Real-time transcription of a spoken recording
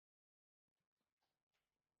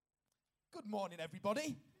Good morning,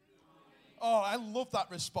 everybody. Oh, I love that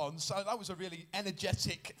response. That was a really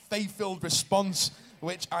energetic, faith-filled response,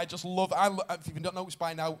 which I just love. If you don't notice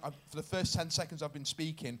by now, for the first 10 seconds I've been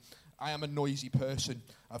speaking, I am a noisy person.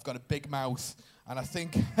 I've got a big mouth, and I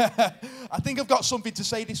think I've got something to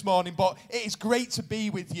say this morning. But it is great to be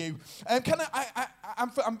with you.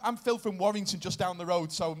 I'm Phil from Warrington, just down the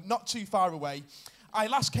road, so not too far away. I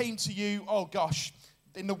last came to you,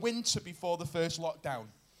 in the winter before the first lockdown.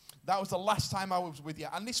 That was the last time I was with you.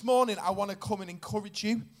 And this morning, I want to come and encourage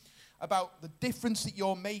you about the difference that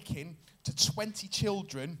you're making to 20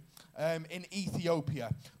 children in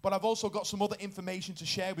Ethiopia. But I've also got some other information to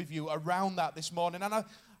share with you around that this morning. And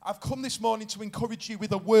I've come this morning to encourage you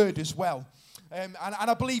with a word as well. And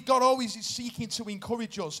I believe God always is seeking to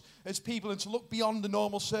encourage us as people and to look beyond the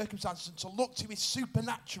normal circumstances and to look to his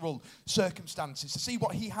supernatural circumstances, to see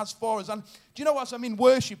what he has for us. And do you know, as I'm in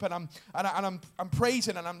worship and I'm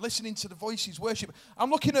praising and I'm listening to the voices worship, I'm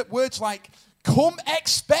looking at words like, come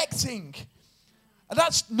expecting. And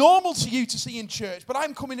that's normal to you to see in church, but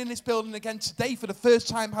I'm coming in this building again today for the first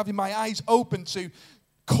time having my eyes open to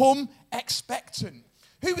come expectant.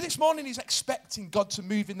 Who this morning is expecting God to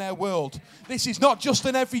move in their world? This is not just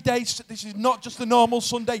an everyday, this is not just a normal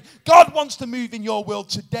Sunday. God wants to move in your world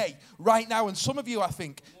today, right now. And some of you,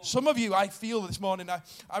 I feel this morning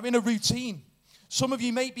are in a routine. Some of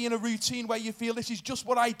you may be in a routine where you feel this is just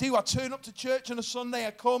what I do. I turn up to church on a Sunday,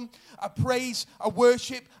 I come, I praise, I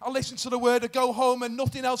worship, I listen to the word, I go home and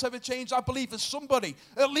nothing else ever changed. I believe there's somebody,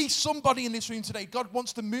 at least somebody in this room today, God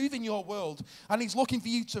wants to move in your world and he's looking for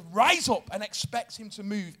you to rise up and expect him to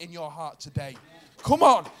move in your heart today. Come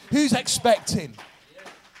on, who's expecting?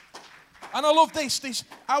 And I love this,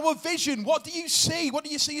 our vision. What do you see? What do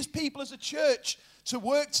you see as people, as a church, to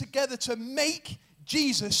work together to make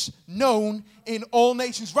Jesus known in all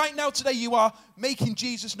nations? Right now, today, you are making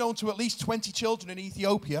Jesus known to at least 20 children in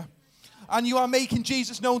Ethiopia. And you are making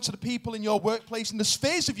Jesus known to the people in your workplace and the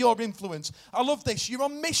spheres of your influence. I love this. You're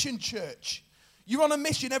on mission, church. You're on a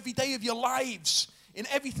mission every day of your lives, in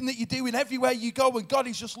everything that you do, in everywhere you go. And God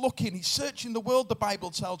is just looking. He's searching the world, the Bible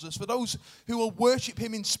tells us, for those who will worship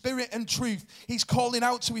him in spirit and truth. He's calling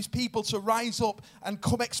out to his people to rise up and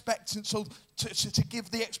come expectant, so to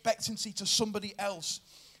give the expectancy to somebody else.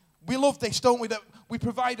 We love this, don't we? That we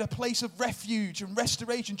provide a place of refuge and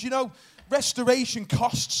restoration. Do you know, restoration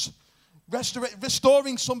costs.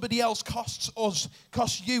 Restoring somebody else costs us,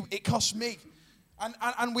 costs you, it costs me.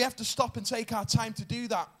 And we have to stop and take our time to do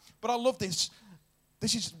that. But I love this.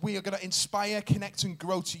 We are going to inspire, connect, and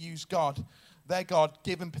grow to use God, their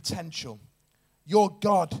God-given potential. Your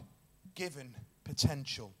God-given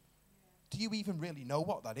potential. Do you even really know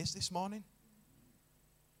what that is this morning?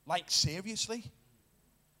 Like, seriously?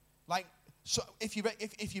 Like, so if you're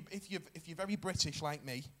very British like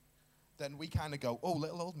me, then we kind of go, oh,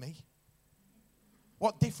 little old me.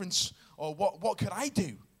 What difference, or what could I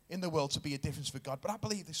do in the world to be a difference for God? But I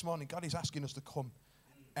believe this morning God is asking us to come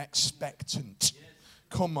expectant.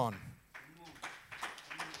 Come on.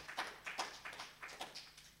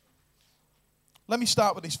 Let me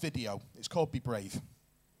start with this video. It's called Be Brave.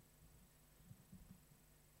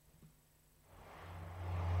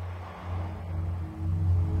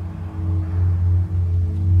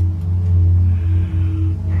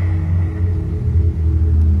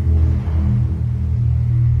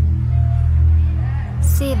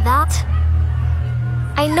 See that?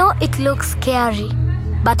 I know it looks scary,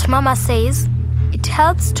 but Mama says it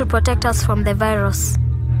helps to protect us from the virus.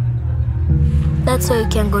 That's why you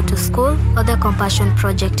can go to school or the Compassion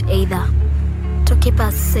Project either, to keep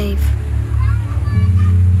us safe.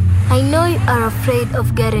 I know you are afraid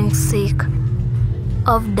of getting sick,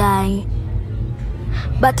 of dying,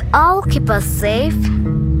 but I'll keep us safe.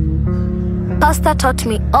 Pastor taught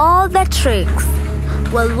me all the tricks.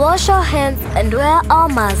 We'll wash our hands and wear our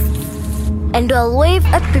masks, and we'll wave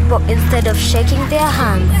at people instead of shaking their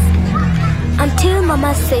hands. Until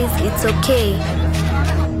Mama says it's okay.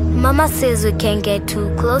 Mama says we can't get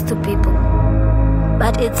too close to people,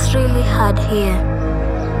 but it's really hard here.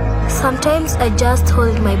 Sometimes I just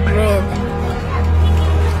hold my breath.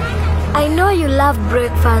 I know you love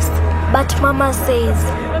breakfast, but Mama says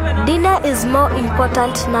dinner is more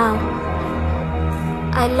important now.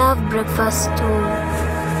 I love breakfast too,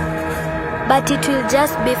 but it will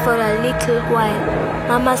just be for a little while.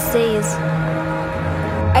 Mama says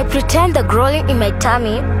I pretend the growling in my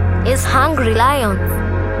tummy is hungry lions,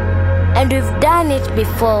 and we've done it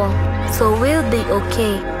before, so we'll be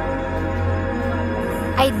okay.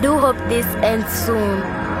 I do hope this ends soon.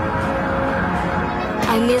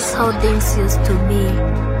 I miss how things used to be.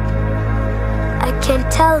 I can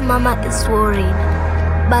tell Mama is worried,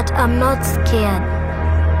 But I'm not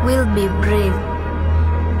scared. We'll be brave.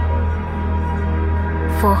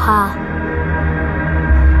 For her.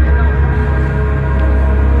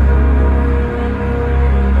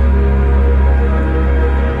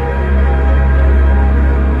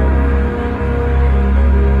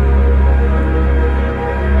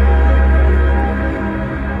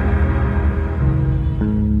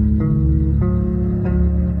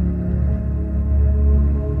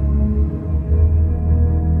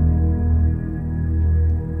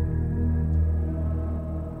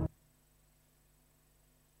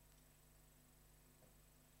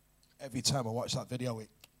 Every time I watch that video, it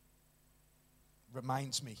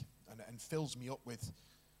reminds me and fills me up with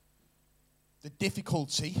the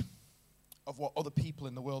difficulty of what other people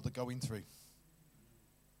in the world are going through.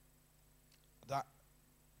 That,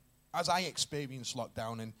 as I experienced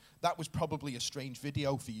lockdown, and that was probably a strange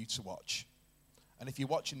video for you to watch. And if you're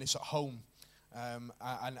watching this at home,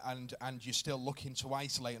 and you're still looking to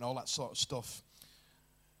isolate and all that sort of stuff,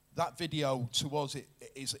 that video to us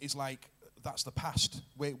is like, that's the past.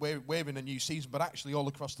 We're in a new season, but actually all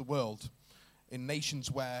across the world, in nations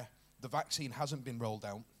where the vaccine hasn't been rolled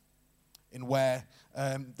out, in where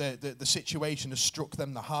the situation has struck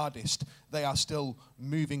them the hardest, they are still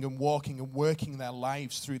moving and walking and working their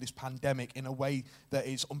lives through this pandemic in a way that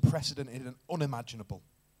is unprecedented and unimaginable.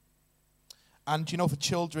 And you know, for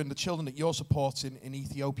children, the children that you're supporting in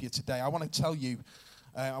Ethiopia today, I want to tell you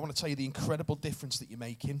the incredible difference that you're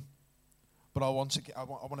making. But I want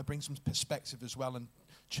to bring some perspective as well. And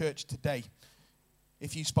church, today,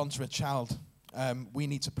 if you sponsor a child, we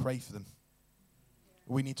need to pray for them.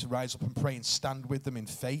 We need to rise up and pray and stand with them in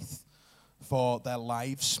faith for their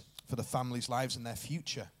lives, for the families' lives and their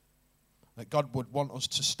future. That God would want us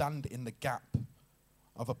to stand in the gap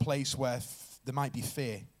of a place where there might be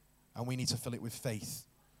fear, and we need to fill it with faith.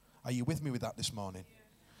 Are you with me with that this morning? Yeah.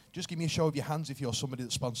 Just give me a show of your hands if you're somebody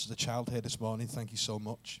that sponsors a child here this morning. Thank you so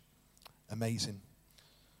much. Amazing.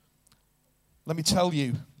 Let me tell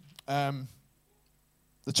you, the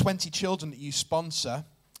 20 children that you sponsor,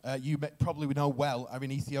 you probably know well, are in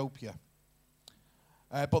Ethiopia.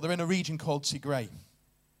 But they're in a region called Tigray.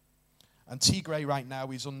 And Tigray right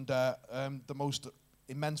now is under the most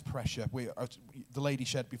immense pressure. The lady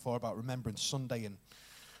shared before about Remembrance Sunday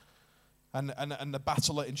and the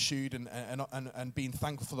battle that ensued and being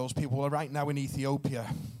thankful for those people. Well, right now in Ethiopia,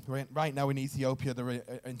 there are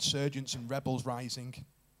insurgents and rebels rising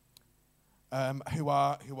who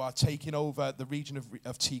are taking over the region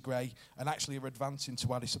of Tigray and actually are advancing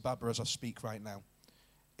to Addis Ababa as I speak right now.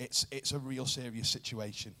 It's a real serious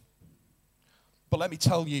situation. But let me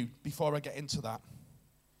tell you, before I get into that,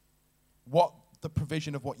 what the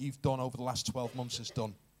provision of what you've done over the last 12 months has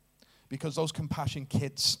done. Because those Compassion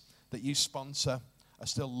kids that you sponsor are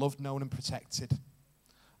still loved, known, and protected.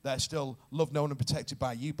 They're still loved, known, and protected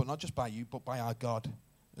by you, but not just by you, but by our God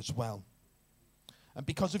as well. And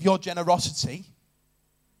because of your generosity,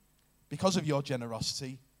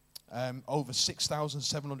 over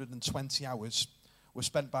 6,720 hours were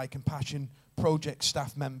spent by Compassion Project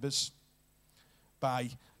staff members,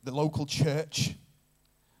 by the local church,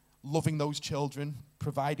 loving those children,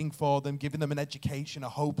 providing for them, giving them an education, a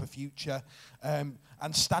hope, a future, and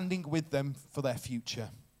standing with them for their future.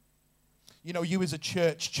 You know, you as a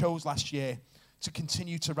church chose last year to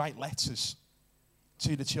continue to write letters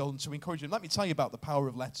to the children, to encourage them. Let me tell you about the power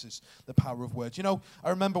of letters, the power of words. You know, I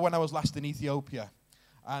remember when I was last in Ethiopia,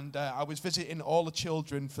 and I was visiting all the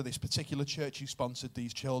children for this particular church who sponsored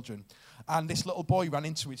these children. And this little boy ran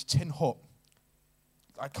into his tin hut.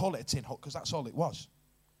 I call it a tin hut because that's all it was.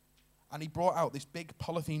 And he brought out this big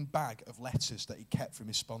polythene bag of letters that he kept from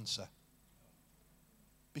his sponsor.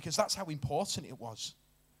 Because that's how important it was.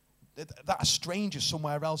 That a stranger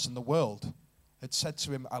somewhere else in the world had said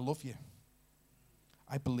to him, I love you.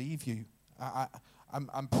 I believe you.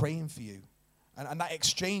 I'm praying for you. And that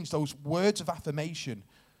exchange, those words of affirmation,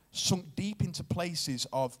 sunk deep into places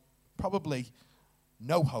of probably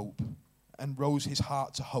no hope and rose his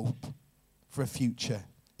heart to hope for a future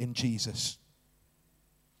in Jesus.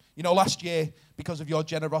 You know, last year, because of your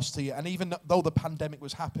generosity, and even though the pandemic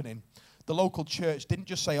was happening, the local church didn't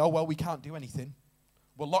just say, oh, well, we can't do anything.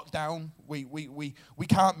 We're locked down. We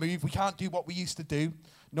can't move. We can't do what we used to do.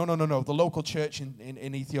 No. The local church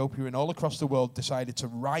in Ethiopia and all across the world decided to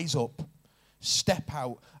rise up, step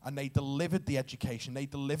out, and they delivered the education. They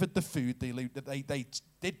delivered the food. They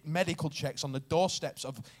did medical checks on the doorsteps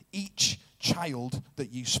of each child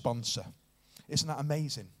that you sponsor. Isn't that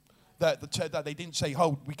amazing? That they didn't say,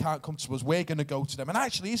 oh, we can't come to us, we're going to go to them. And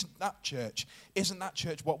actually, isn't that church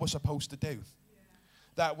what we're supposed to do?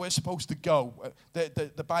 that we're supposed to go.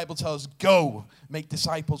 The Bible tells us, go, make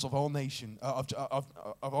disciples of all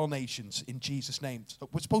all nations in Jesus' name. So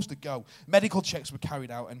we're supposed to go. Medical checks were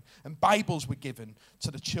carried out, and Bibles were given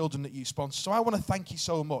to the children that you sponsor. So I want to thank you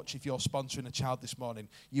so much if you're sponsoring a child this morning.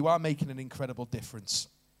 You are making an incredible difference.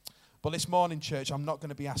 But this morning, church, I'm not going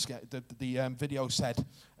to be asking, the video said,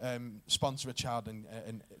 sponsor a child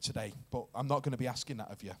today, but I'm not going to be asking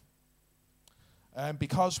that of you.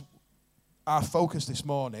 Because our focus this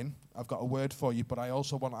morning, I've got a word for you, but I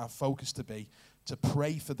also want our focus to be to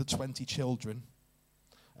pray for the 20 children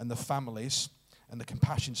and the families and the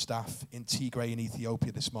compassion staff in Tigray in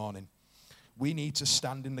Ethiopia this morning. We need to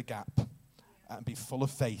stand in the gap and be full of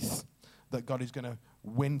faith that God is going to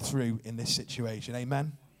win through in this situation.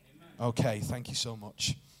 Amen? Okay, thank you so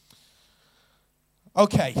much.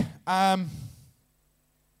 Okay, I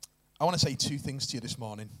want to say two things to you this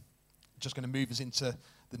morning. Just going to move us into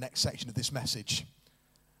the next section of this message.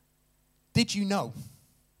 Did you know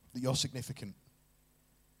that you're significant?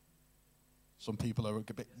 Some people are a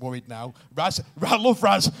bit worried now. I love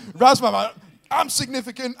Raz. Raz, my man, I'm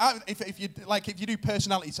significant. If you do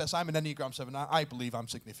personality tests, I'm an Enneagram 7. I believe I'm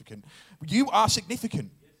significant. You are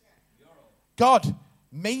significant. God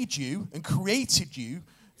made you and created you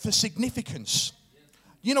for significance.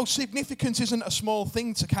 You know, significance isn't a small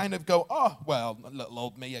thing to kind of go, oh, well, little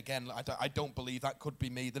old me again. I don't believe that could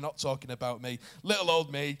be me. They're not talking about me. Little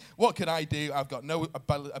old me, what can I do? I've got no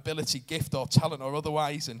ability, gift, or talent or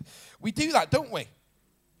otherwise. And we do that, don't we?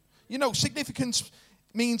 You know, significance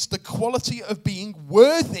means the quality of being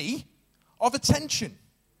worthy of attention.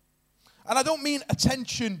 And I don't mean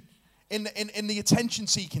attention in the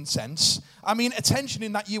attention-seeking sense. I mean attention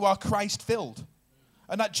in that you are Christ-filled.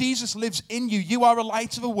 And that Jesus lives in you. You are a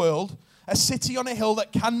light of the world, a city on a hill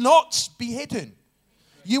that cannot be hidden.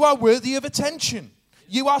 You are worthy of attention.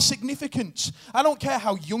 You are significant. I don't care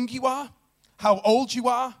how young you are, how old you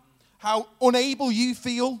are, how unable you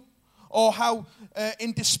feel, or how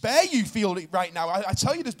in despair you feel right now. I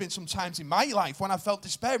tell you, there's been some times in my life when I felt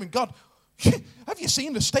despairing. God, have you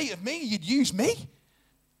seen the state of me? You'd use me.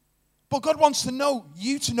 But God wants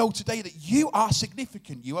you to know today that you are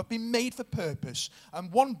significant. You have been made for purpose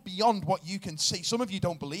and one beyond what you can see. Some of you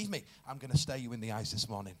don't believe me. I'm going to stare you in the eyes this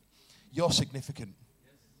morning. You're significant.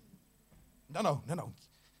 No.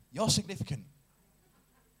 You're significant.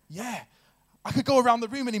 Yeah. I could go around the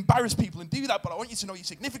room and embarrass people and do that, but I want you to know you're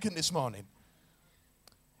significant this morning.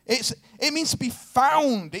 It means to be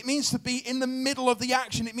found. It means to be in the middle of the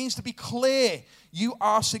action. It means to be clear. You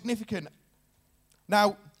are significant.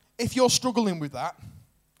 Now, if you're struggling with that,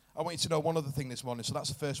 I want you to know one other thing this morning. So that's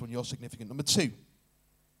the first one, you're significant. Number two,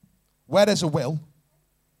 where there's a will,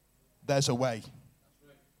 there's a way.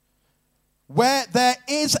 Where there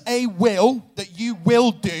is a will that you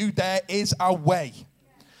will do, there is a way.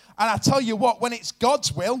 And I tell you what, when it's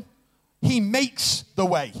God's will, He makes the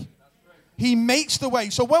way. He makes the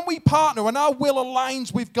way. So when we partner and our will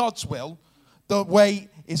aligns with God's will, the way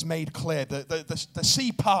is made clear. The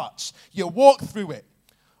sea parts. You walk through it.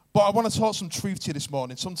 But I want to talk some truth to you this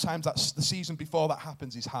morning. Sometimes that's the season before that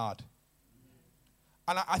happens is hard.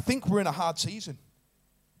 And I think we're in a hard season,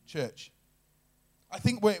 church. I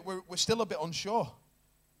think we're still a bit unsure.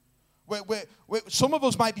 Some of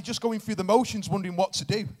us might be just going through the motions wondering what to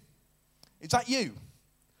do. Is that you?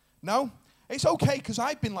 No? It's okay because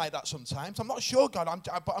I've been like that sometimes. I'm not sure, God,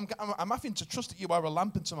 but I'm having to trust that you are a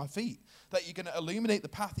lamp unto my feet, that you're going to illuminate the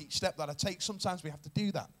path each step that I take. Sometimes we have to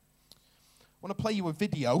do that. I want to play you a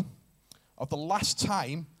video of the last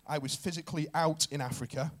time I was physically out in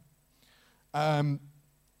Africa. I'm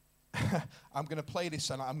going to play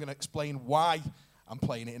this and I'm going to explain why I'm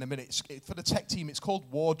playing it in a minute. For the tech team, it's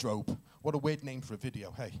called Wardrobe. What a weird name for a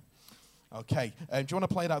video, hey. Okay, do you want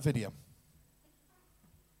to play that video?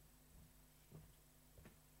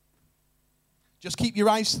 Just keep your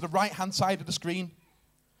eyes to the right-hand side of the screen.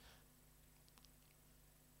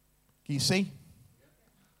 Can you see?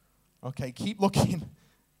 Okay, keep looking. And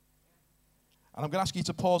I'm going to ask you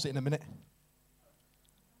to pause it in a minute.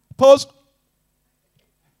 Pause.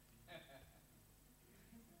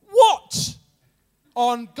 What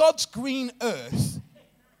on God's green earth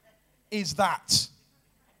is that?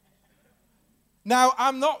 Now,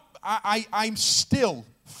 I'm still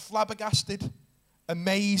flabbergasted,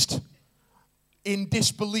 amazed, in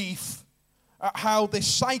disbelief at how this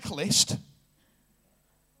cyclist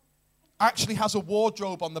actually has a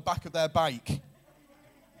wardrobe on the back of their bike.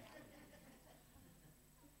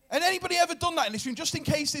 And anybody ever done that in this room? Just in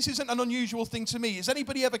case this isn't an unusual thing to me, has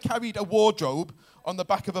anybody ever carried a wardrobe on the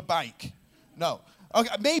back of a bike? No.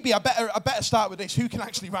 Okay, maybe I better start with this. Who can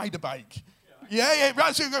actually ride a bike? Yeah,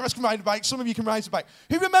 right, so you guys can ride a bike. Some of you can ride a bike.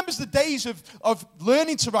 Who remembers the days of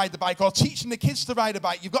learning to ride the bike or teaching the kids to ride a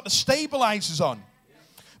bike? You've got the stabilizers on.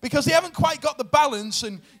 Because they haven't quite got the balance,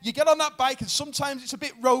 and you get on that bike, and sometimes it's a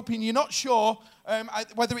bit ropey, and you're not sure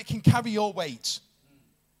whether it can carry your weight.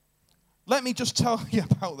 Let me just tell you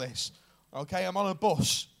about this. Okay, I'm on a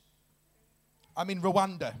bus. I'm in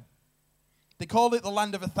Rwanda. They call it the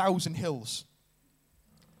land of 1,000 hills.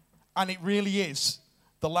 And it really is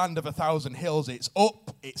the land of 1,000 hills. It's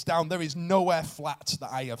up, it's down. There is nowhere flat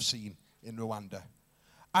that I have seen in Rwanda.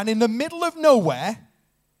 And in the middle of nowhere,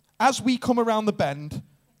 as we come around the bend,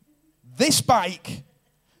 this bike,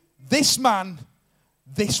 this man,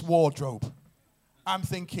 this wardrobe. I'm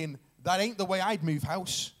thinking, that ain't the way I'd move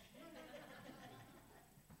house.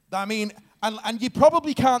 I mean, and you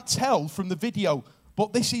probably can't tell from the video,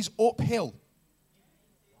 but this is uphill.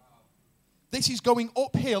 This is going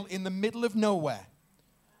uphill in the middle of nowhere.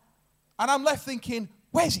 And I'm left thinking,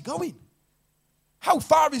 where's he going? How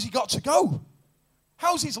far has he got to go?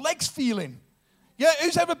 How's his legs feeling? Yeah,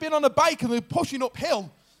 who's ever been on a bike and they're pushing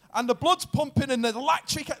uphill and the blood's pumping and the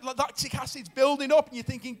lactic acid's building up and you're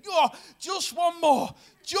thinking, oh, just one more,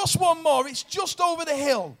 it's just over the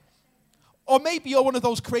hill. Or maybe you're one of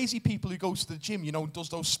those crazy people who goes to the gym, you know, and does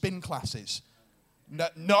those spin classes. No,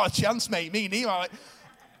 not a chance, mate, me neither.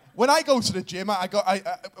 When I go to the gym,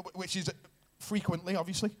 which is frequently,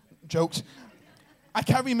 obviously, jokes, I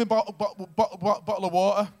carry my bottle of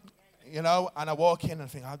water, you know, and I walk in and I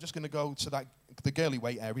think, I'm just going to go to the girly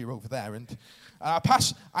weight area over there. And I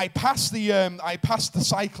pass the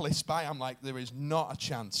cyclist by. I'm like, there is not a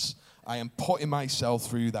chance I am putting myself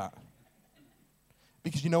through that.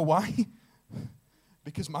 Because you know why?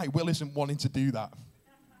 Because my will isn't wanting to do that.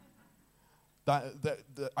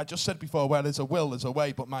 I just said before, where there's a will, there's a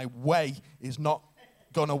way, but my way is not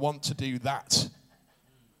going to want to do that.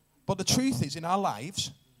 But the truth is, in our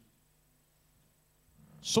lives,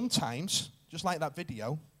 sometimes, just like that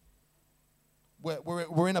video,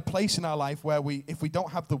 we're in a place in our life where if we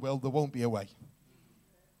don't have the will, there won't be a way.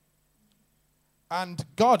 And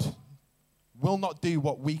God will not do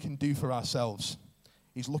what we can do for ourselves.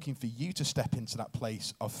 He's looking for you to step into that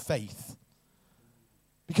place of faith.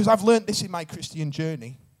 Because I've learned this in my Christian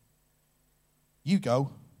journey. You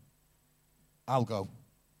go, I'll go.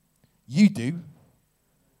 You do,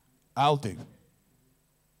 I'll do.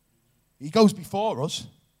 He goes before us,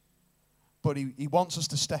 but he wants us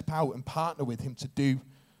to step out and partner with him to do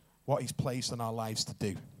what he's placed in our lives to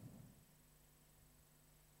do.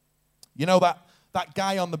 You know that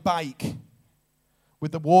guy on the bike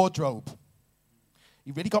with the wardrobe,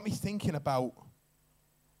 he really got me thinking about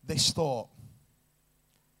this thought.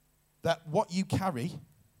 That what you carry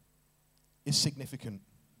is significant.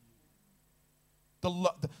 The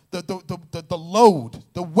load,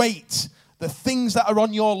 the weight, the things that are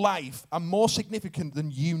on your life are more significant than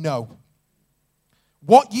you know.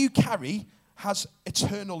 What you carry has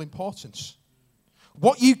eternal importance.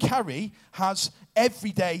 What you carry has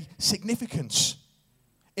everyday significance.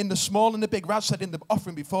 In the small and the big, Raz said in the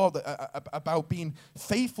offering before about being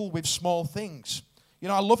faithful with small things. You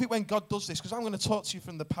know, I love it when God does this, because I'm going to talk to you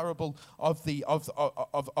from the parable of the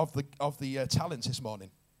talents this morning.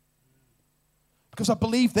 Because I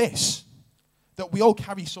believe this, that we all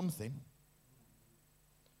carry something.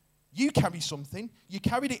 You carry something. You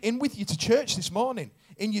carried it in with you to church this morning,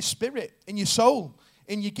 in your spirit, in your soul,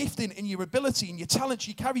 in your gifting, in your ability, in your talents.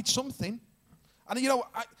 You carried something. And you know,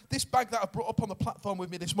 this bag that I brought up on the platform with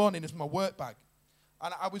me this morning is my work bag.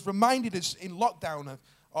 And I was reminded as in lockdown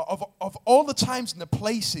of all the times and the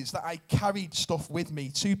places that I carried stuff with me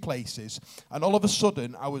to places, and all of a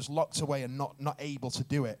sudden I was locked away and not able to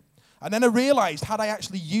do it. And then I realized, had I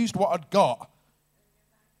actually used what I'd got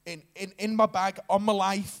in my bag, on my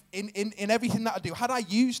life, in everything that I do, had I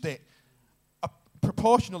used it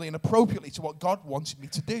proportionally and appropriately to what God wanted me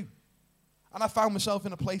to do, and I found myself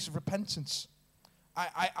in a place of repentance.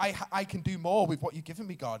 I can do more with what you've given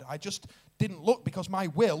me, God. I just didn't look because my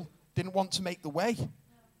will didn't want to make the way.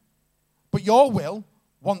 But your will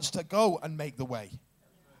wants to go and make the way.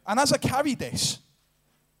 And as I carry this,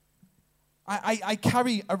 I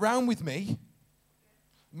carry around with me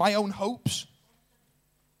my own hopes.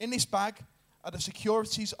 In this bag are the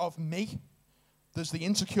securities of me. There's the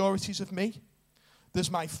insecurities of me. There's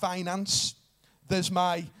my finance. There's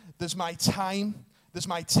my time. There's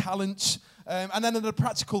my talents. And then there are the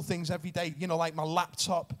practical things every day, you know, like my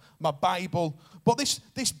laptop, my Bible. But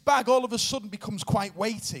this bag all of a sudden becomes quite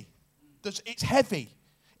weighty. It's heavy.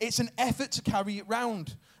 It's an effort to carry it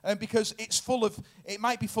around because it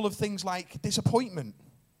might be full of things like disappointment.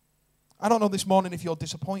 I don't know this morning if you're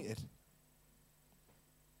disappointed.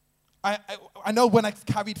 I know when I've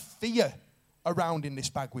carried fear around in this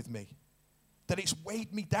bag with me, that it's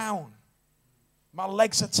weighed me down. My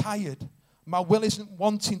legs are tired. My will isn't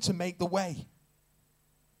wanting to make the way.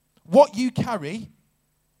 What you carry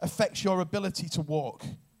affects your ability to walk.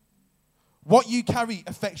 What you carry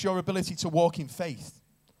affects your ability to walk in faith.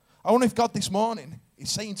 I wonder if God this morning is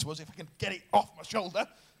saying to us, if I can get it off my shoulder.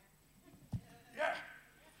 Yeah.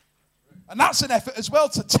 And that's an effort as well,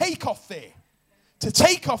 to take off fear, to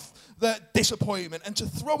take off the disappointment and to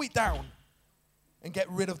throw it down and get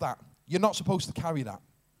rid of that. You're not supposed to carry that.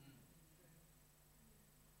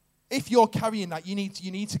 If you're carrying that, you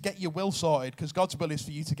need to get your will sorted, because God's will is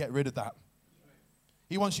for you to get rid of that.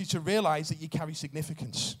 He wants you to realize that you carry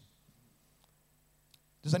significance.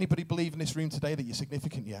 Does anybody believe in this room today that you're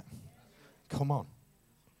significant yet? Come on.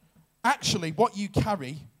 Actually, what you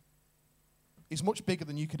carry is much bigger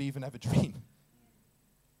than you could even ever dream.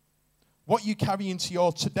 What you carry into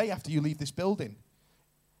your today after you leave this building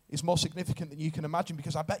is more significant than you can imagine,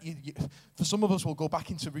 because I bet you for some of us, we'll go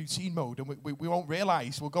back into routine mode and we won't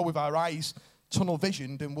realize. We'll go with our eyes tunnel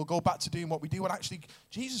visioned and we'll go back to doing what we do. And actually,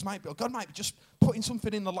 Jesus might be, or God might be just putting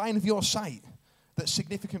something in the line of your sight that's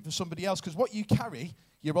significant for somebody else, because what you carry,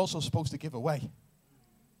 you're also supposed to give away.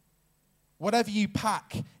 Whatever you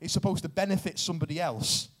pack is supposed to benefit somebody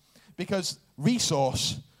else, because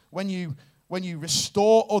resource, when you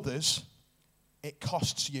restore others, it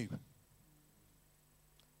costs you.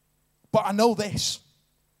 But I know this,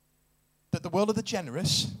 that the world of the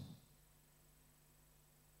generous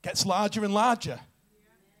gets larger and larger.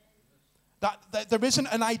 That there isn't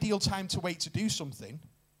an ideal time to wait to do something.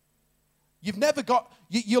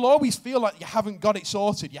 You'll always feel like you haven't got it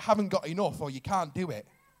sorted, you haven't got enough, or you can't do it.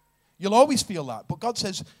 You'll always feel that. But God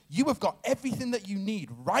says, you have got everything that you need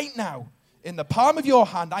right now in the palm of your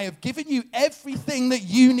hand. I have given you everything that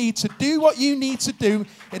you need to do what you need to do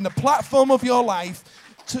in the platform of your life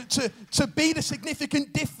to be the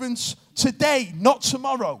significant difference today, not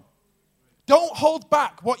tomorrow. Don't hold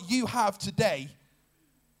back what you have today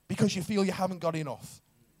because you feel you haven't got enough.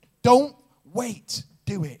 Don't wait.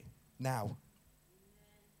 Do it now.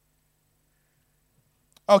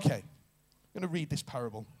 Okay, I'm going to read this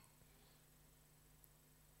parable.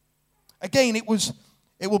 Again, it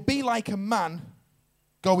will be like a man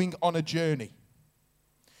going on a journey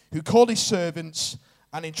who called his servants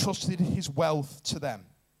and entrusted his wealth to them.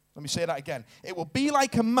 Let me say that again. It will be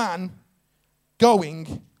like a man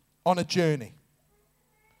going on a journey.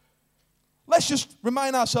 Let's just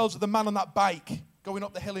remind ourselves of the man on that bike going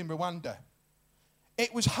up the hill in Rwanda.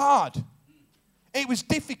 It was hard. It was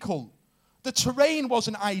difficult. The terrain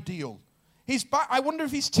wasn't ideal. His back, I wonder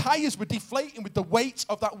if his tires were deflating with the weight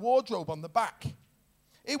of that wardrobe on the back.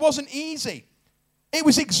 It wasn't easy. It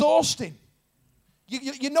was exhausting.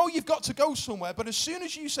 You know you've got to go somewhere, but as soon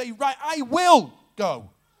as you say, right, I will go,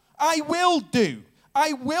 I will do,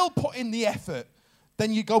 I will put in the effort,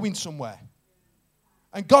 then you're going somewhere.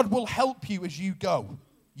 And God will help you as you go.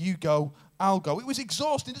 You go, I'll go. It was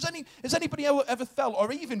exhausting. Has anybody ever felt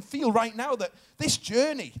or even feel right now that this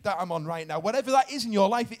journey that I'm on right now, whatever that is in your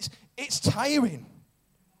life, it's tiring?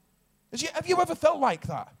 Have you ever felt like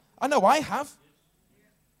that? I know I have.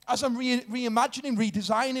 As I'm reimagining,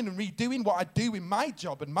 redesigning, and redoing what I do in my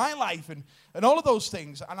job and my life and all of those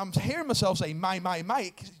things, and I'm hearing myself say, my.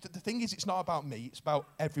 The thing is, it's not about me. It's about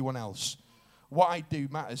everyone else. What I do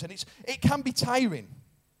matters. And it can be tiring.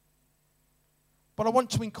 But I want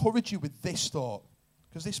to encourage you with this thought.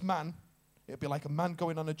 Because this man, it'll be like a man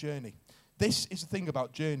going on a journey. This is the thing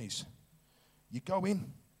about journeys. You're going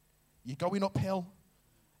uphill.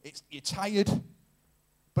 You're tired.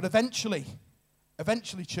 But eventually,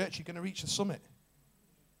 church, you're going to reach the summit.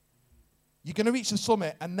 You're going to reach the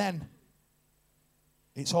summit, and then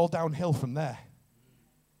it's all downhill from there.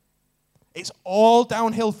 It's all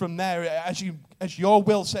downhill from there as your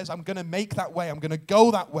will says, I'm going to make that way. I'm going to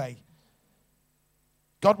go that way.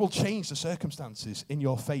 God will change the circumstances in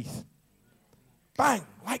your faith. Bang,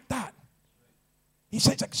 like that. He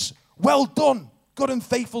says, well done, good and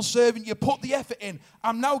faithful servant. You put the effort in.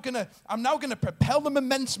 I'm now gonna propel the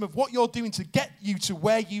momentum of what you're doing to get you to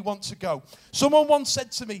where you want to go. Someone once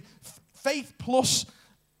said to me, faith plus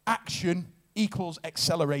action equals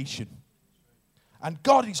acceleration. And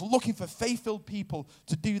God is looking for faith-filled people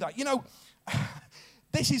to do that. You know,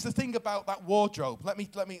 this is the thing about that wardrobe. Let me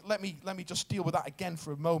just deal with that again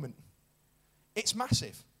for a moment. It's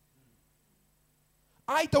massive.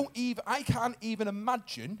 I can't even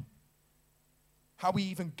imagine how we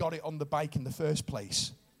even got it on the bike in the first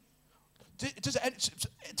place.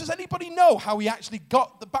 Does anybody know how he actually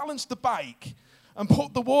balanced the bike and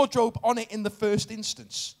put the wardrobe on it in the first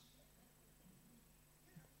instance?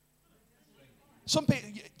 Some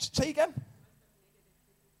people, say again?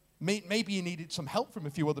 Maybe you needed some help from a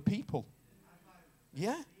few other people.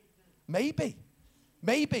 Yeah, maybe.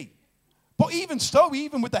 But even so,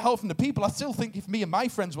 even with the help from the people, I still think if me and my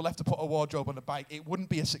friends were left to put a wardrobe on a bike, it wouldn't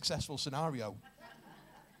be a successful scenario.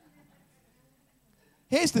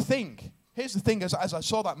 Here's the thing, as I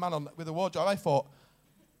saw that man with a wardrobe, I thought,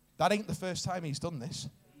 that ain't the first time he's done this.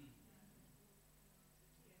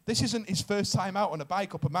 This isn't his first time out on a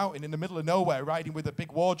bike up a mountain in the middle of nowhere, riding with a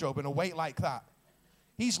big wardrobe and a weight like that.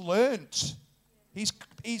 He's learnt.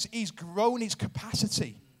 He's grown his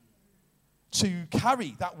capacity to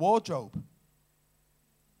carry that wardrobe.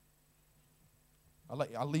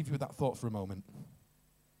 I'll leave you with that thought for a moment.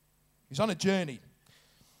 He's on a journey.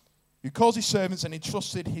 He calls his servants and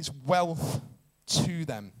entrusted his wealth to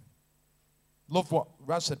them. Love what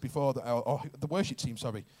Raz said before, or the worship team,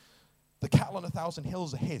 sorry. The cattle on 1,000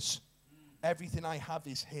 hills are his. Everything I have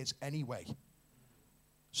is his anyway.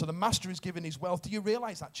 So the master is giving his wealth. Do you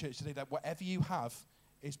realize that, church, today, that whatever you have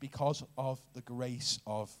is because of the grace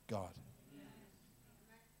of God?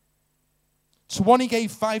 To one he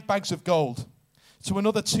gave 5 bags of gold, to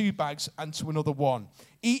another 2 bags, and to another 1,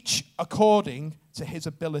 each according to his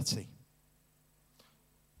ability.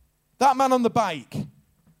 That man on the bike,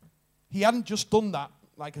 he hadn't just done that,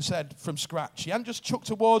 like I said, from scratch. He hadn't just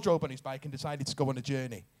chucked a wardrobe on his bike and decided to go on a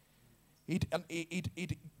journey. He'd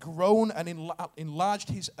grown and enlarged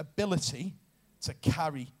his ability to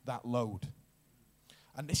carry that load.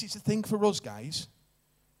 And this is the thing for us, guys.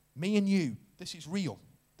 Me and you, this is real.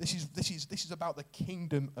 This is about the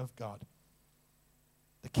kingdom of God.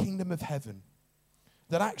 The kingdom of heaven.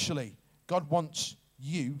 That actually, God wants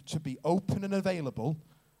you to be open and available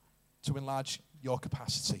to enlarge your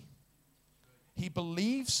capacity. He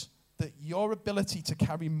believes that your ability to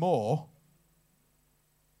carry more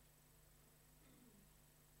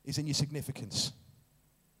is in your significance.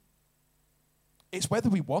 It's whether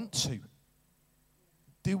we want to.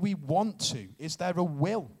 Do we want to? Is there a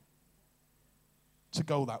will to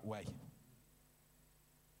go that way?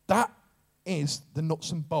 That is the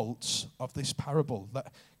nuts and bolts of this parable.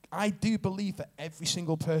 That I do believe that every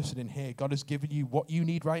single person in here, God has given you what you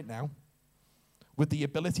need right now with the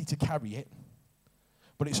ability to carry it.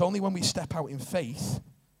 But it's only when we step out in faith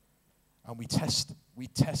and we test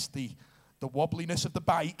the wobbliness of the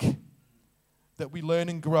bike that we learn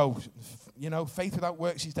and grow. You know, faith without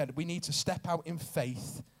works is dead. We need to step out in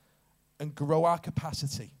faith and grow our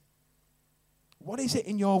capacity. What is it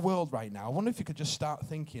in your world right now? I wonder if you could just start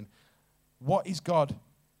thinking, what is God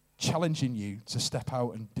challenging you to step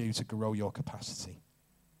out and do to grow your capacity?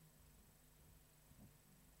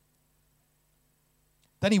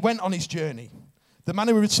 Then he went on his journey. The man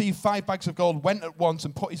who received 5 bags of gold went at once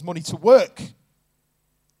and put his money to work.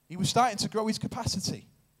 He was starting to grow his capacity.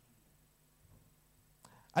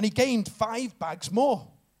 And he gained 5 bags more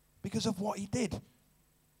because of what he did.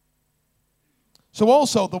 So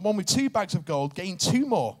also the one with 2 bags of gold gained 2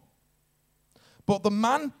 more. But the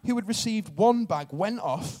man who had received 1 bag went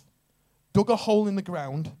off, dug a hole in the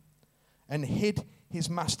ground, and hid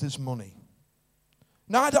his master's money.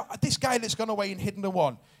 Now, this guy that's gone away and hidden the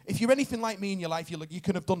 1, if you're anything like me in your life, you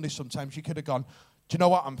could have done this sometimes. You could have gone, do you know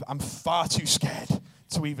what? I'm far too scared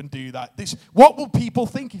to even do that. What will people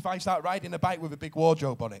think if I start riding a bike with a big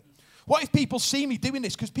wardrobe on it? What if people see me doing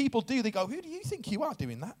this? Because people do. They go, who do you think you are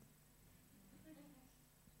doing that?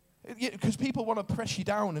 Because people want to press you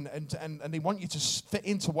down and they want you to fit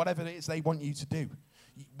into whatever it is they want you to do.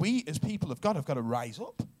 We, as people of God, have got to rise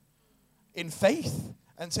up in faith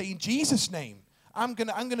and say, in Jesus' name, I'm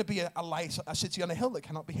gonna be a light, a city on a hill that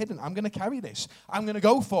cannot be hidden. I'm going to carry this. I'm going to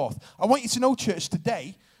go forth. I want you to know, church,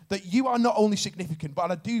 today, that you are not only significant,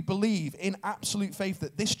 but I do believe in absolute faith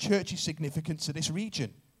that this church is significant to this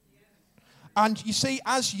region. And you see,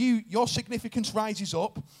 as your significance rises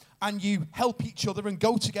up and you help each other and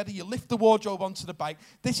go together, you lift the wardrobe onto the bike.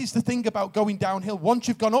 This is the thing about going downhill. Once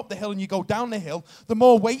you've gone up the hill and you go down the hill, the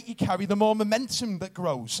more weight you carry, the more momentum that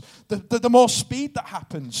grows, the more speed that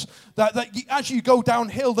happens. As you go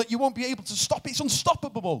downhill, that you won't be able to stop. It's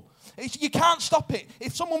unstoppable. You can't stop it.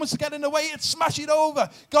 If someone was to get in the way, it'd smash it over.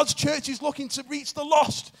 God's church is looking to reach the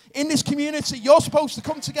lost in this community. You're supposed to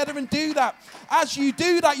come together and do that. As you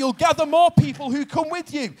do that, you'll gather more people who come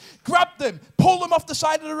with you. Grab them, pull them off the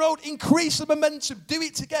side of the road, increase the momentum. Do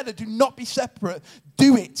it together. Do not be separate.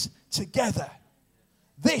 Do it together.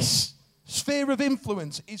 This sphere of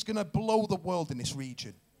influence is going to blow the world in this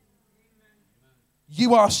region.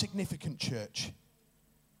 You are significant, church.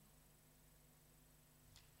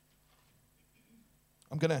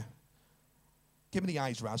 I'm going to give me the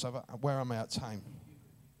eyes, Raz. Where am I at time?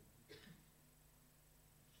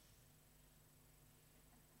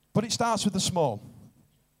 But it starts with the small.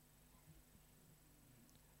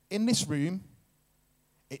 In this room,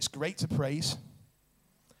 it's great to praise.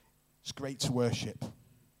 It's great to worship.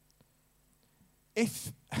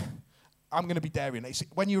 If I'm going to be daring,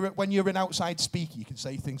 when you're an outside speaker, you can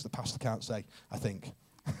say things the pastor can't say, I think.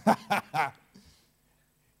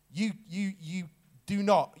 You do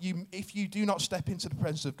not, if you do not step into the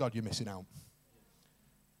presence of God, you're missing out.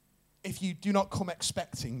 If you do not come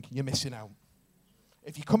expecting, you're missing out.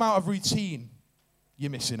 If you come out of routine, you're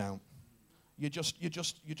missing out. You're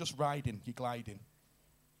just riding, you're gliding.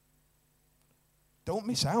 Don't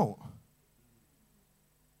miss out.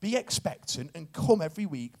 Be expectant and come every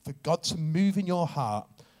week for God to move in your heart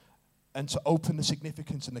and to open the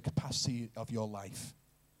significance and the capacity of your life.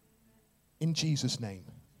 In Jesus' name.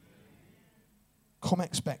 Come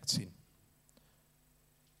expecting.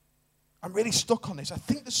 I'm really stuck on this. I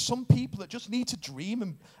think there's some people that just need to dream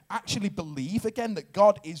and actually believe again that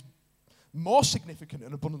God is more significant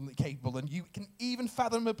and abundantly capable than you can even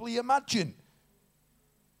fathomably imagine.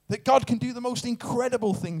 That God can do the most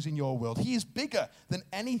incredible things in your world. He is bigger than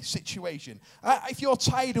any situation. If you're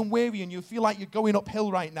tired and weary and you feel like you're going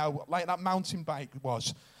uphill right now, like that mountain bike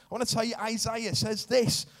was, I want to tell you, Isaiah says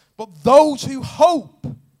this, but those who hope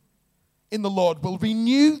in the Lord will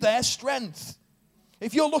renew their strength.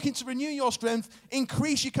 If you're looking to renew your strength,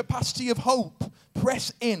 increase your capacity of hope.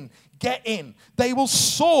 Press in. Get in. They will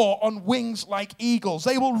soar on wings like eagles.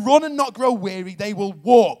 They will run and not grow weary. They will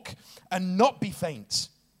walk and not be faint.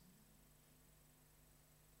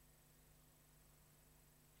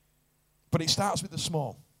 But it starts with the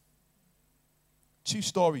small. 2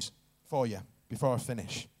 stories for you before I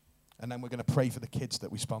finish. And then we're going to pray for the kids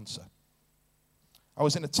that we sponsor. I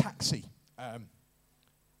was in a taxi a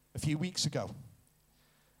few weeks ago.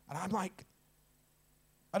 And I'm like,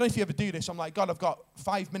 I don't know if you ever do this. I'm like, God, I've got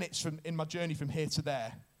 5 minutes in my journey from here to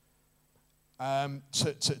there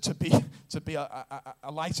to be a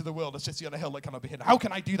light of the world, a city on a hill that cannot be hidden. How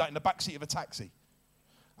can I do that in the backseat of a taxi?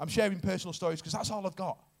 I'm sharing personal stories because that's all I've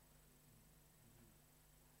got.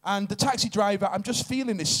 And the taxi driver, I'm just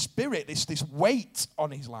feeling this spirit, this weight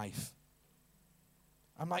on his life.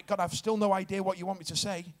 I'm like, God, I've still no idea what you want me to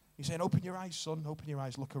say. He's saying, open your eyes, son, open your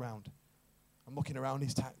eyes, look around. I'm looking around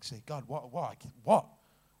his taxi. God, what?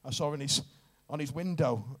 I saw on his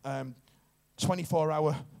window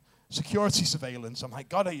 24-hour security surveillance. I'm like,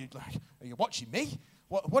 God, are you watching me?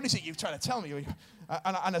 What is it you're trying to tell me?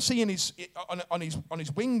 And I see on his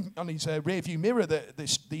rear view mirror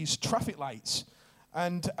these traffic lights.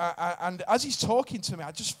 And as he's talking to me,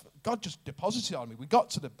 God just deposited on me. We got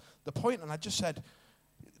to the point, and I just said,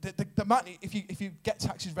 the man, if you get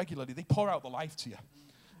taxis regularly, they pour out the life to you.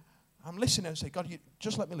 I'm listening and say, God, you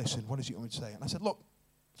just let me listen. What is it you want me to say? And I said, look,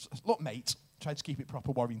 mate. Tried to keep it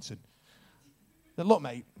proper Warrington. I said, look,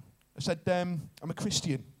 mate. I said, I'm a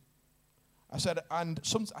Christian. I said, and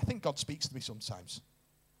I think God speaks to me sometimes.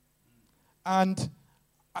 And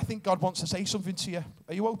I think God wants to say something to you.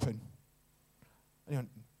 Are you open? And he went,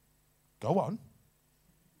 go on.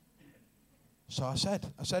 So I said,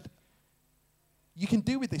 you can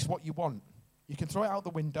do with this what you want. You can throw it out the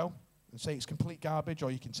window and say it's complete garbage,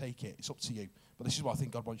 or you can take it. It's up to you. But this is what I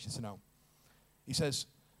think God wants you to know. He says,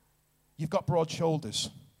 you've got broad shoulders.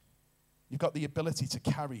 You've got the ability to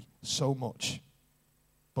carry so much.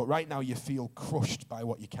 But right now you feel crushed by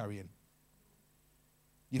what you're carrying.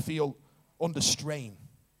 You feel under strain.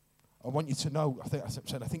 I want you to know, I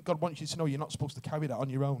think God wants you to know you're not supposed to carry that on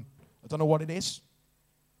your own. I don't know what it is,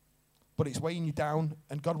 but it's weighing you down,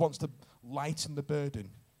 and God wants to lighten the burden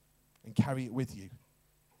and carry it with you.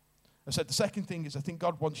 I said the second thing is I think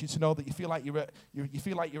God wants you to know that you feel like you're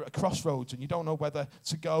at a crossroads and you don't know whether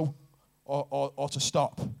to go or to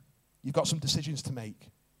stop. You've got some decisions to make.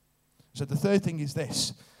 So the third thing is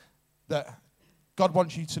this, that God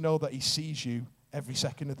wants you to know that he sees you every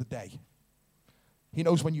second of the day. He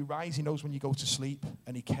knows when you rise, he knows when you go to sleep,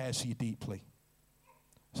 and he cares for you deeply.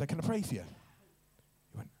 I said, can I pray for you?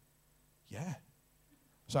 He went, yeah.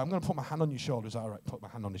 So I'm going to put my hand on your shoulder. Is that all right? Put my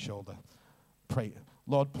hand on his shoulder. Pray.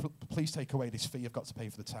 Lord, please take away this fee I've got to pay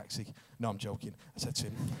for the taxi. No, I'm joking. I said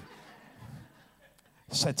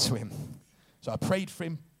to him. So I prayed for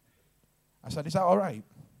him. I said, is that all right?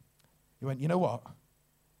 He went, you know what?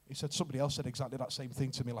 He said, somebody else said exactly that same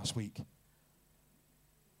thing to me last week.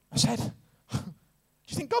 I said, do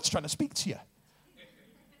you think God's trying to speak to you?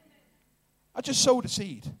 I just sowed a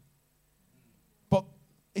seed. But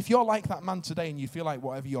if you're like that man today and you feel like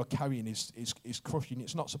whatever you're carrying is crushing,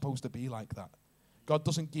 it's not supposed to be like that. God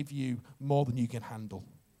doesn't give you more than you can handle.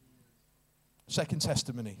 Second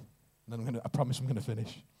testimony. And then I promise I'm going to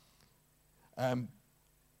finish.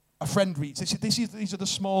 a friend reads. These are the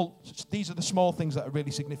small things that are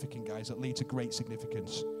really significant, guys, that lead to great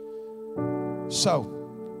significance. So,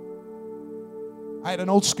 I had an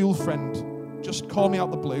old school friend just call me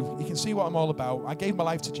out the blue. You can see what I'm all about. I gave my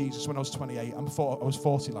life to Jesus when I was 28. I was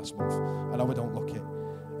 40 last month. I know I don't look it.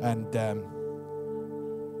 And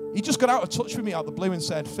he just got out of touch with me out the blue and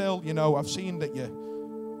said, Phil, you know, I've seen that you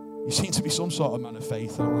seem to be some sort of man of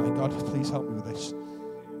faith. And I'm like, God, please help me with this.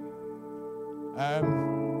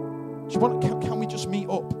 Can we just meet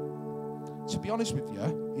up? To be honest with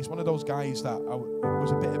you, he's one of those guys that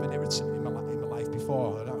was a bit of an irritant in my life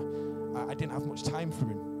before. And I didn't have much time for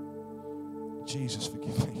him. Jesus,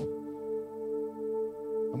 forgive me.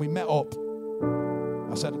 And we met up.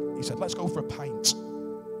 He said, let's go for a pint.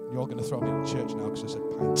 You're all going to throw me out of church now because I said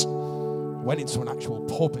pint. Went into an actual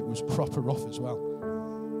pub. It was proper rough as well.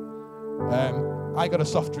 I got a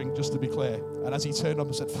soft drink, just to be clear. And as he turned up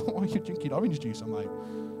and said, why are you drinking orange juice? I'm like,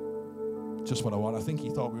 just what I want. I think he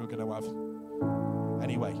thought we were going to have.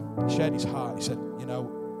 Anyway, he shared his heart. He said, you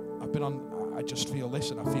know, I just feel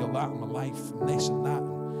this and I feel that in my life and this and that.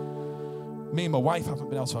 And me and my wife haven't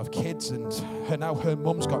been able to have kids, and her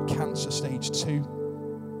mum's got cancer stage 2.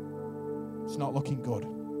 It's not looking good.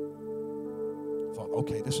 I thought,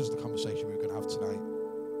 okay, this is the conversation we were going to have tonight.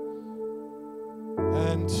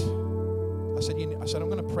 And I said, I'm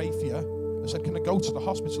going to pray for you. I said, can I go to the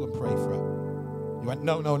hospital and pray for her? He went,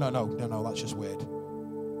 no, that's just weird.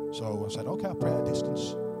 So I said, okay, I'll pray at a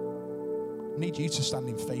distance. I need you to stand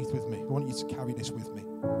in faith with me. I want you to carry this with me.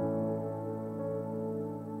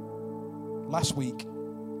 Last week,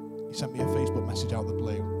 he sent me a Facebook message out of the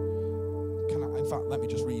blue. In fact, let me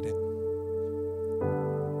just read it.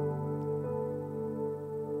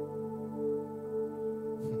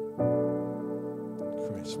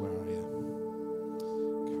 Chris, where are you?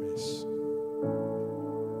 Chris.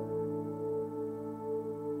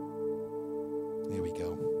 Here we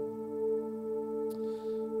go.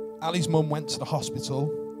 Ali's mum went to the hospital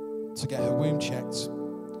to get her womb checked,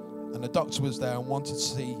 and the doctor was there and wanted to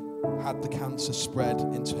see had the cancer spread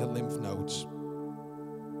into her lymph nodes.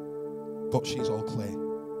 But she's all clear.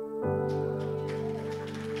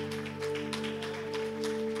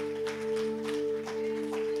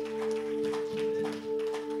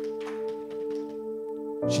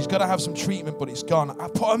 She's got to have some treatment, but it's gone. I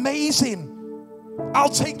put amazing. I'll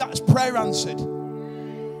take that as prayer answered.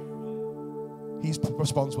 His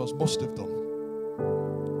response was, must have done.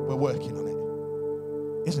 We're working on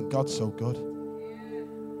it. Isn't God so good?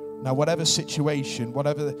 Now, whatever situation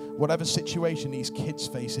these kids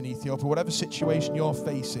face in Ethiopia, whatever situation you're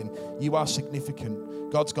facing, you are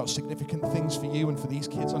significant. God's got significant things for you and for these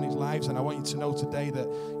kids on his lives. And I want you to know today that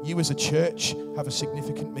you as a church have a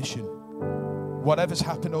significant mission. Whatever's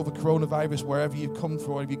happened over coronavirus, wherever you've come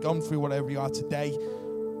from, wherever you've gone through, whatever you are today,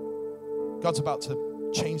 God's about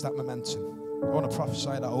to change that momentum. I want to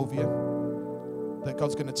prophesy that over you, that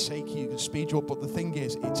God's going to take you and speed you up. But the thing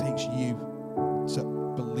is, it takes you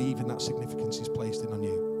to believe in that significance he's placed in on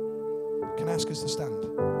you. Can I ask us to stand?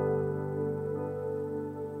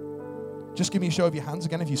 Just give me a show of your hands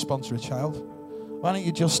again if you sponsor a child. Why don't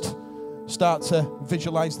you just start to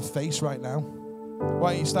visualize the face right now?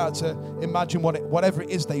 Why don't you start to imagine whatever it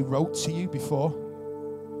is they wrote to you before?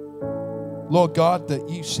 Lord God, that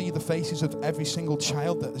you see the faces of every single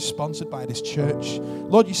child that is sponsored by this church.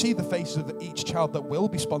 Lord, you see the faces of each child that will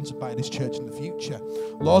be sponsored by this church in the future.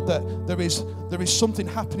 Lord, that there is something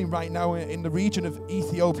happening right now in the region of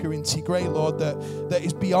Ethiopia, in Tigray, Lord, that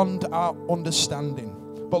is beyond our understanding.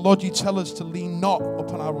 But Lord, you tell us to lean not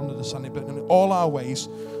upon our understanding, but in all our ways,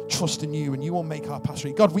 trust in you, and you will make our path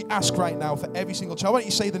straight. God, we ask right now for every single child. Why don't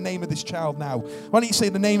you say the name of this child now? Why don't you say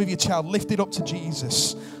the name of your child? Lift it up to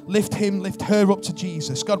Jesus. Lift him, lift her up to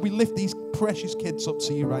Jesus. God, we lift these precious kids up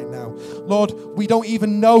to you right now. Lord, we don't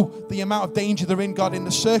even know the amount of danger they're in, God, in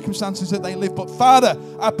the circumstances that they live. But Father,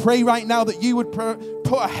 I pray right now that you would put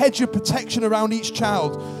a hedge of protection around each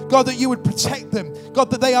child. God, that you would protect them.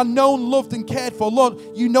 God, that they are known, loved, and cared for. Lord,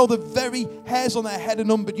 you know the very hairs on their head are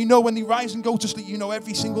numbered. You know when they rise and go to sleep. You know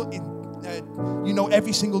every single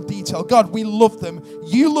detail. God, we love them.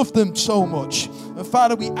 You love them so much. And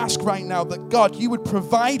Father, we ask right now that, God, you would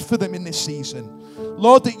provide for them in this season.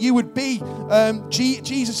 Lord, that you would be,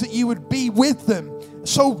 Jesus, that you would be with them,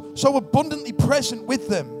 so abundantly present with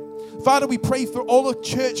them. Father, we pray for all the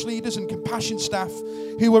church leaders and compassion staff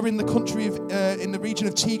who are in the country of, in the region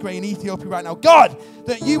of Tigray in Ethiopia right now. God,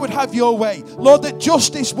 that you would have your way. Lord, that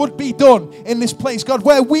justice would be done in this place. God,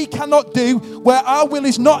 where we cannot do, where our will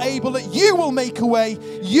is not able, that you will make a way.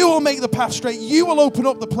 You will make the path straight. You will open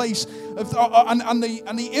up the place of, and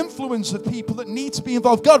the influence of people that need to be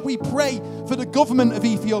involved. God, we pray for the government of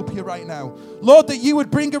Ethiopia right now. Lord, that you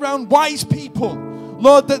would bring around wise people.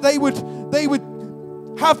 Lord, that they would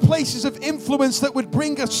have places of influence that would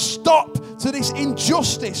bring a stop to this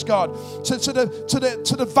injustice, God, to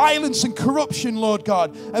the violence and corruption, Lord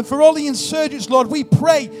God. And for all the insurgents, Lord, we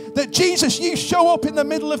pray that Jesus, you show up in the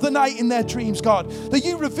middle of the night in their dreams, God, that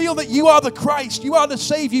you reveal that you are the Christ, you are the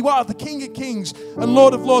Savior, you are the King of Kings and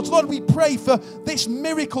Lord of Lords. Lord, we pray for this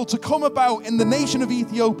miracle to come about in the nation of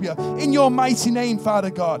Ethiopia, in your mighty name, Father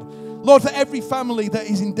God. Lord, for every family that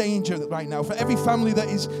is in danger right now, for every family that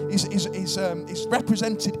is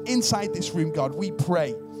represented inside this room, God, we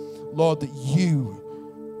pray, Lord, that you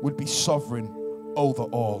would be sovereign over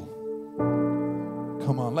all.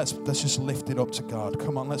 Come on, let's just lift it up to God.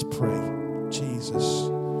 Come on, let's pray. Jesus.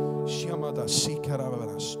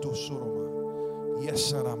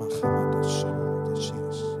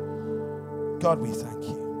 God, we thank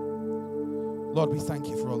you. Lord, we thank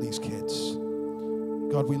you for all these kids.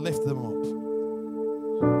 God, we lift them up.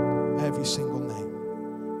 Every single name.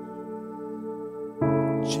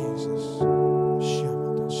 Jesus.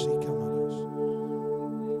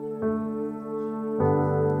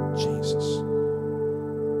 Jesus.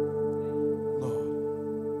 Lord.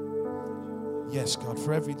 Yes, God,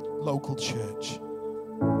 for every local church.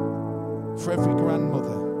 For every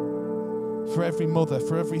grandmother. For every mother.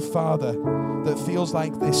 For every father that feels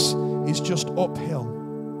like this is just uphill.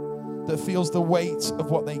 That feels the weight of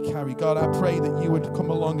what they carry. God, I pray that you would come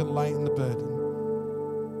along and lighten the burden.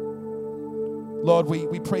 Lord,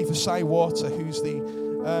 we pray for Sai Water, who's the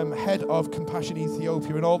head of Compassion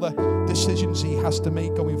Ethiopia, and all the decisions he has to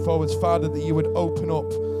make going forwards. Father, that you would open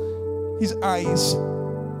up his eyes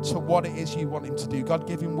to what it is you want him to do. God,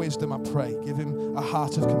 give him wisdom, I pray. Give him a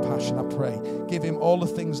heart of compassion, I pray. Give him all the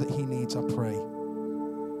things that he needs, I pray.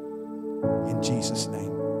 In Jesus' name.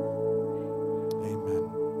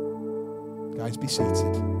 Guys, be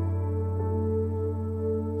seated.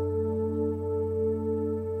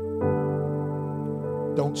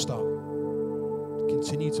 Don't stop.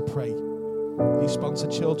 Continue to pray. These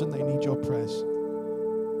sponsored children, they need your prayers.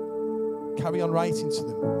 Carry on writing to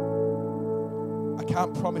them. I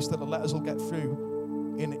can't promise that the letters will get through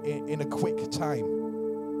in a quick time,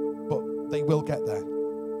 but they will get there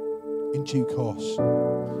in due course.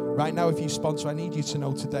 Right now, if you sponsor, I need you to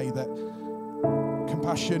know today that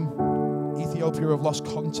Compassion Ethiopia have lost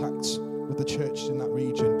contact with the churches in that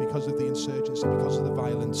region because of the insurgency, because of the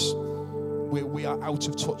violence. We are out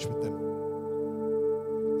of touch with them.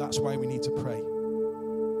 That's why we need to pray.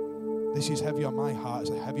 This is heavy on my heart.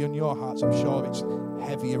 It's heavy on your hearts. I'm sure it's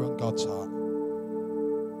heavier on God's heart.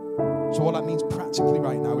 So what that means practically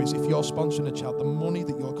right now is if you're sponsoring a child, the money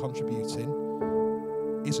that you're contributing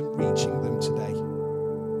isn't reaching them today.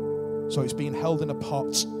 So it's being held in a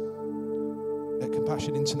pot at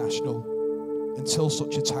Compassion International until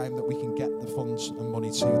such a time that we can get the funds and money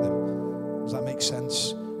to them. Does that make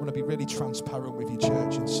sense? I want to be really transparent with your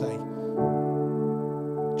church and say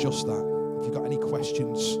just that. If you've got any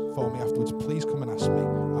questions for me afterwards, please come and ask me.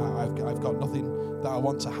 I've got nothing that I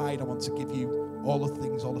want to hide. I want to give you all the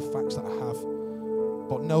things, all the facts that I have.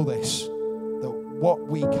 But know this, that what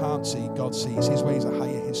we can't see, God sees. His ways are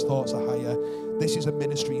higher, his thoughts are higher. This is a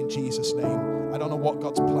ministry in Jesus' name. I don't know what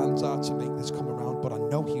God's plans are to make this come around, but I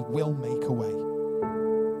know he will make a way.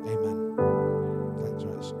 Amen. Thanks,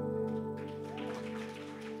 Rez.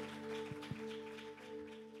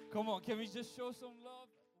 Come on, can we just show some love?